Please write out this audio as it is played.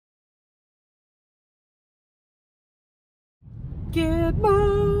Good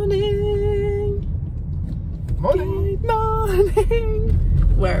morning. Morning. Good morning.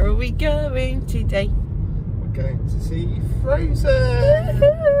 Where are we going today? We're going to see Frozen.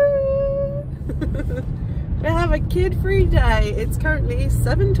 We have a kid-free day. It's currently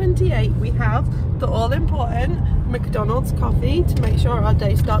 7:28. We have the all-important McDonald's coffee to make sure our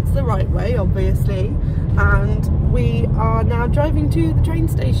day starts the right way, obviously. And we are now driving to the train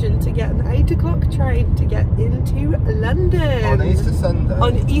station to get an 8 o'clock train to get into London. On Easter Sunday.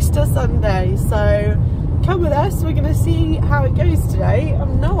 On Easter Sunday. So come with us. We're going to see how it goes today. I have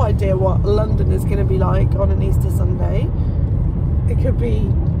no idea what London is going to be like on an Easter Sunday. It could be,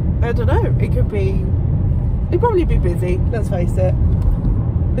 I don't know, it'd probably be busy, let's face it.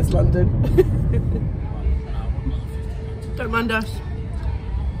 It's London. Don't mind us.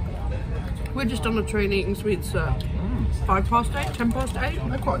 We're just on a train eating sweets at 5 past 8, 10 past 8.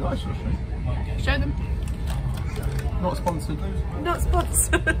 They're quite nice, actually. Show them. Not sponsored. Not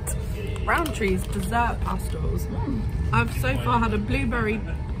sponsored. Roundtree's dessert pastels. I've so far had a blueberry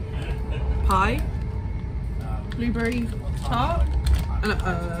pie, blueberry tart,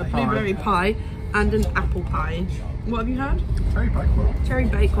 blueberry pie, and an apple pie. What have you had? Cherry Bakewell. Cherry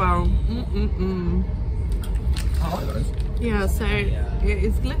Bakewell. I like those. Yeah, so it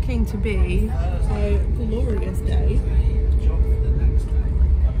is looking to be a glorious day.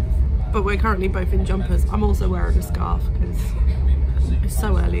 But we're currently both in jumpers. I'm also wearing a scarf because it's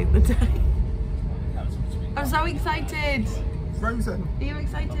so early in the day. I'm so excited. Frozen. Are you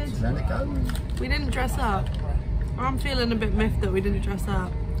excited? There it goes. We didn't dress up. I'm feeling a bit miffed that we didn't dress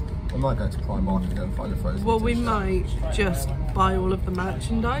up. I might go to Primark and go and find a Frozen Well, we t-shirt. might just buy all of the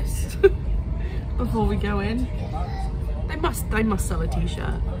merchandise before we go in. They must sell a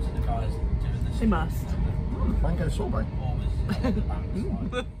t-shirt. They must. Mango sorbet.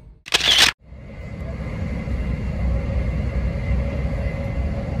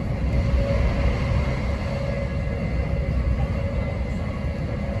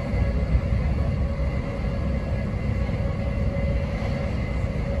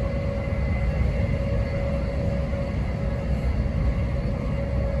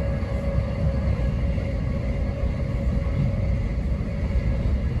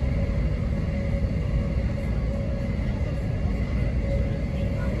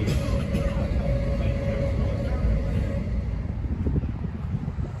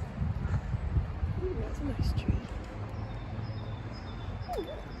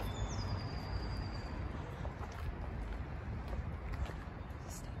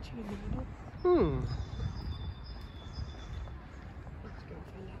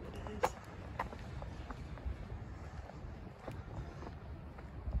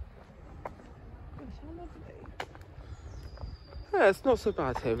 Yeah, it's not so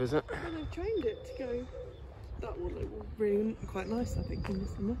bad here, is it? Well, they've trained it to go. That will look really quite nice, I think, in the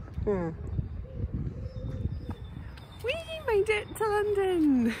summer. Yeah. We made it to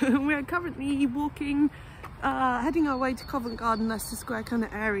London. We're currently walking, heading our way to Covent Garden, Leicester Square kind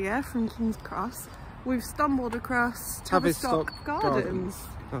of area from King's Cross. We've stumbled across Tavistock Gardens.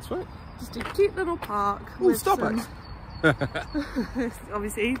 That's right. Just a cute little park. Ooh, with Starbucks.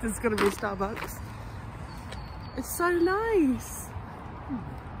 Obviously, there's going to be Starbucks. It's so nice,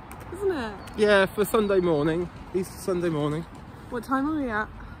 isn't it? Yeah, for Sunday morning. Easter Sunday morning. What time are we at?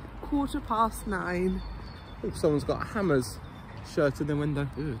 9:15. Oh, someone's got a Hammers shirt in the window.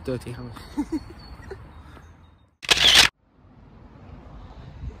 Ooh, dirty Hammers.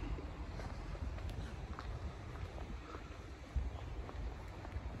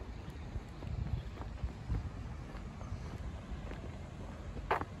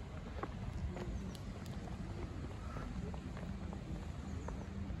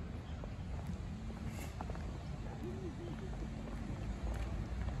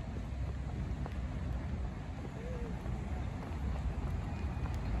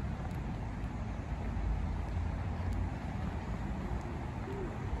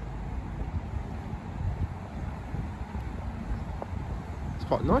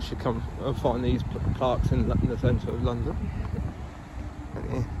 Quite nice you come and find these parks in the centre of London.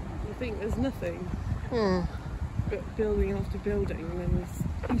 Yeah. I think there's nothing Yeah. but building after building, and then there's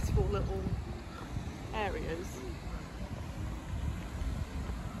peaceful little areas.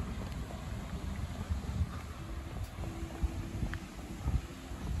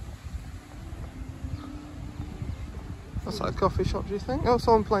 What's that, a coffee shop, do you think? Oh,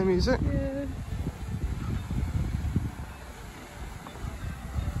 someone play music. Yeah.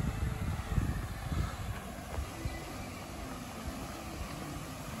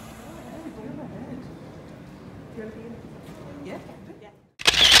 Yeah.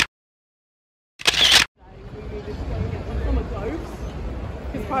 We needed to go and get some of those.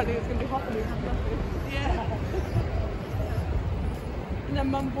 apparently it's going to be hot and we have nothing. Yeah. And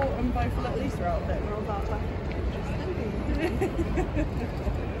then Mum bought them both a little Easter outfit and I was like,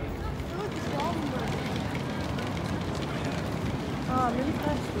 oh, I'm really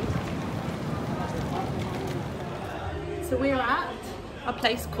thirsty. So we are at a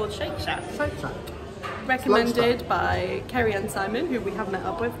place called Shake Shack. Shake Shack. Recommended by Kerry and Simon, who we have met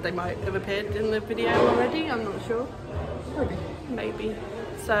up with. They might have appeared in the video already, I'm not sure. Maybe.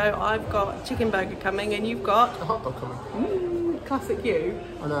 So I've got chicken burger coming and you've got A hot dog coming. classic you.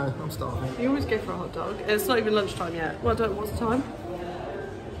 I know, I'm starving. You always go for a hot dog. It's not even lunchtime yet. Well, what's the time?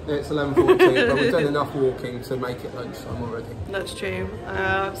 It's 11:14, but we've done enough walking to make it lunchtime already. That's true.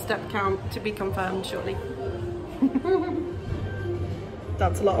 Step count to be confirmed shortly.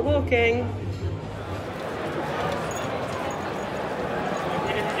 That's a lot of walking.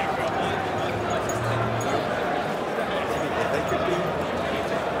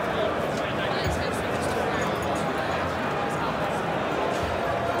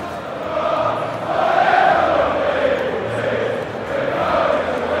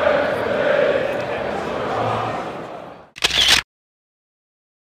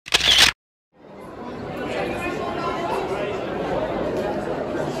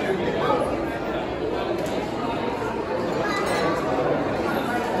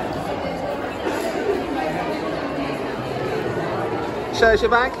 Show us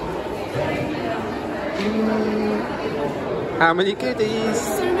your bag. How many goodies?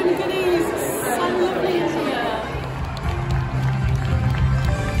 So many goodies. So lovely in here.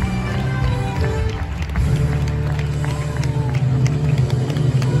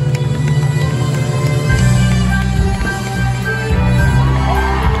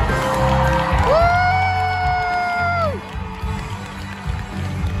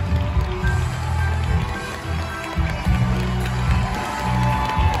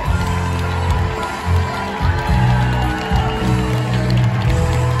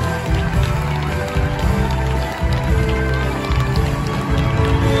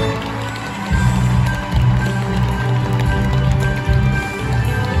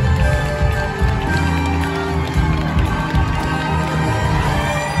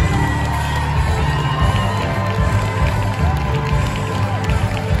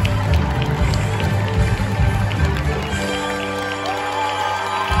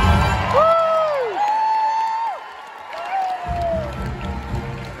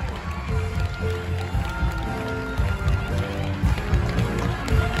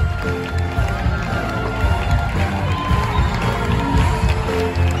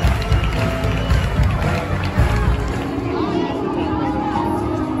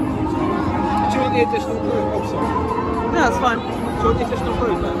 Additional fruit, oh sorry. No, that's fine. Do you want the additional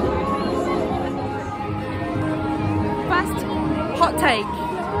fruit then? First hot take.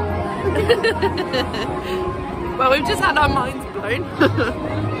 Well, we've just had our minds blown.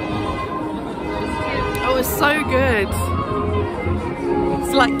 It was so good.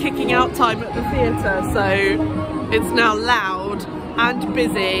 It's like kicking out time at the theatre, so it's now loud and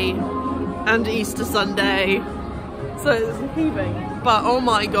busy and Easter Sunday. So it's heaving. But oh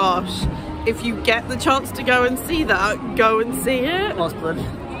my gosh. If you get the chance to go and see that, go and see it. That's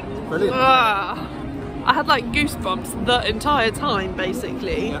brilliant. Brilliant. I had like goosebumps the entire time,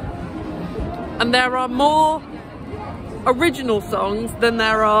 basically. Yeah. And there are more original songs than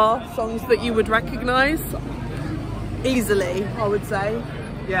there are songs that you would recognise easily, I would say.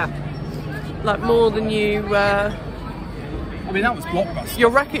 Yeah. Like more than you. I mean, that was blockbuster.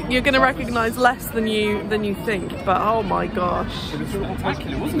 You're going to recognise less than you think, but oh my gosh, It was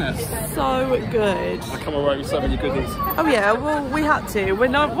spectacular, wasn't it? so good. I come away with so many goodies. Oh yeah, well we had to. We're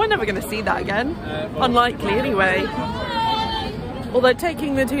never going to see that again. Unlikely anyway. Although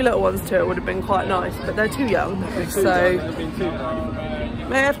taking the two little ones to it would have been quite nice, but they're too young. So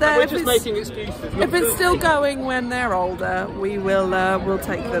if We're just making excuses. if it's still going when they're older, we'll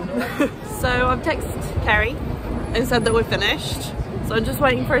take them. So I've texted Kerry and said that we're finished. So I'm just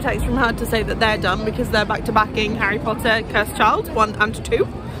waiting for a text from her to say that they're done because they're back to backing Harry Potter Cursed Child 1 and 2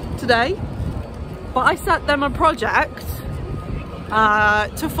 today. But I set them a project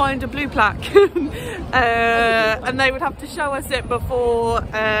to find a blue plaque and they would have to show us it before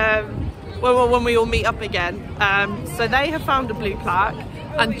when we all meet up again. So they have found a blue plaque,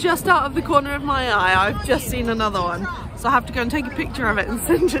 and just out of the corner of my eye I've just seen another one, so I have to go and take a picture of it and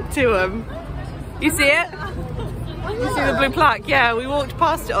send it to them. You see it? You see the blue plaque? Yeah, we walked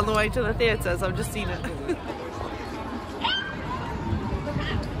past it on the way to the theatre, so I've just seen it.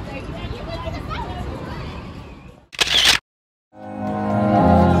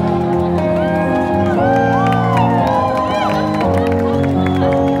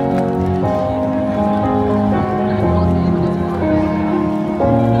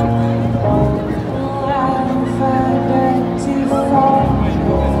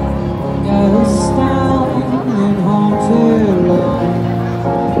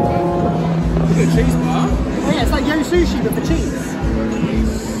 cheese bar. Oh yeah, it's like Yo Sushi but for cheese.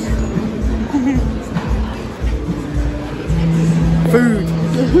 Food.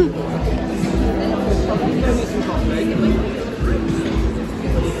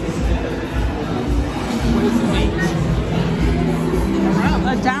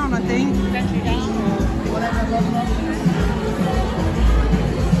 Down, I think. And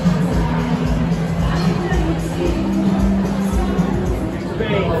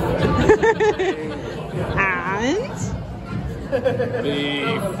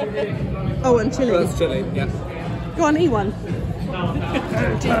Beef. oh, and chili. That's chili, yeah. Go on, eat one.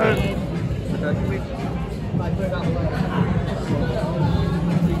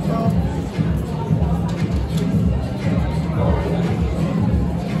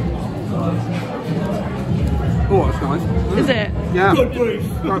 Oh, that's nice. Is it? Yeah. Good beef.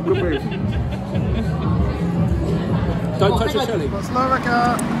 Good beef. Don't touch the chili.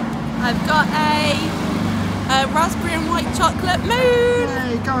 I've got a raspberry and white chocolate moon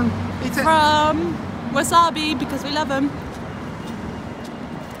Hey, go on, eat it. from Wasabi because we love them.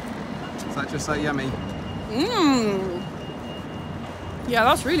 Is that just so yummy? Mmm. Yeah,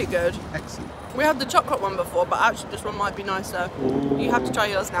 that's really good. Excellent. We had the chocolate one before, but actually this one might be nicer. You have to try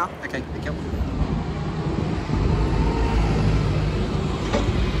yours now. Okay, thank you.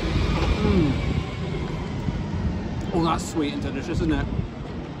 Oh, that's sweet and delicious, isn't it?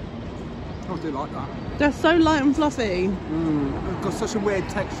 I do like that. They're so light and fluffy. It's got such a weird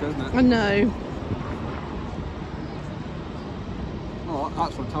texture, isn't it? I know. Oh,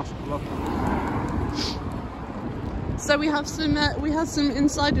 that's fantastic. I love that. So we have some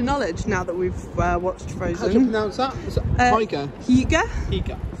insider knowledge now that we've watched Frozen. How do you pronounce that? Is it Hyga? Hyga.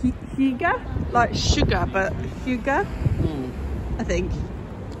 Hyga. Hyga, like sugar, but Hyga, I think.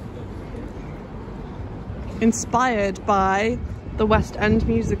 Inspired by the West End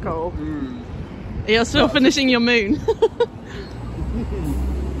musical. You're still finishing your moon.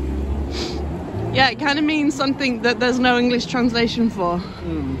 Yeah, it kind of means something that there's no English translation for.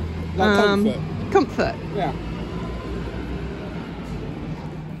 Like comfort. Comfort. Yeah.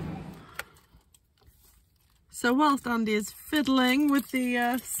 So whilst Andy is fiddling with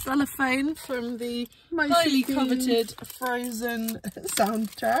the cellophane from the highly coveted Frozen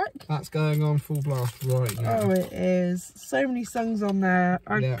soundtrack. That's going on full blast right now. Oh, it is. So many songs on there.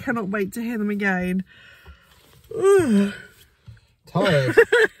 I cannot wait to hear them again. Ugh. Tired.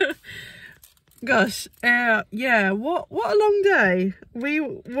 Gosh, yeah, what a long day. We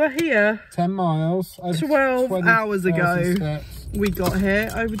were here 10 miles. Over 12 hours ago. Steps. We got here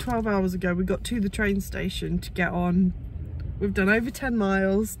over 12 hours ago. We got to the train station to get on. We've done over 10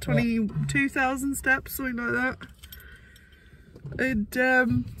 miles, 22,000 steps, something like that.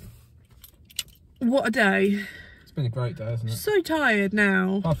 And what a day. It's been a great day, hasn't it? So tired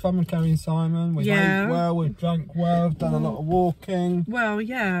now. Had fun with Kerry and Simon. We've ate well, we've drunk well, we've done a lot of walking. Well,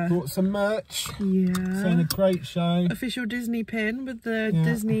 yeah. Bought some merch. Yeah. Seen a great show. Official Disney pin with the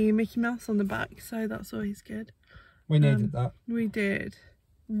Disney Mickey Mouse on the back, so that's always good. We needed that. We did.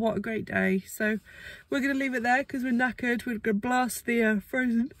 What a great day. So we're going to leave it there because we're knackered. We're going to blast the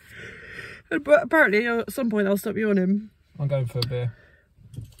Frozen. But apparently at some point I'll stop yawning. I'm going for a beer.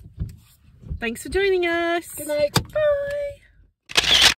 Thanks for joining us. Good night. Bye.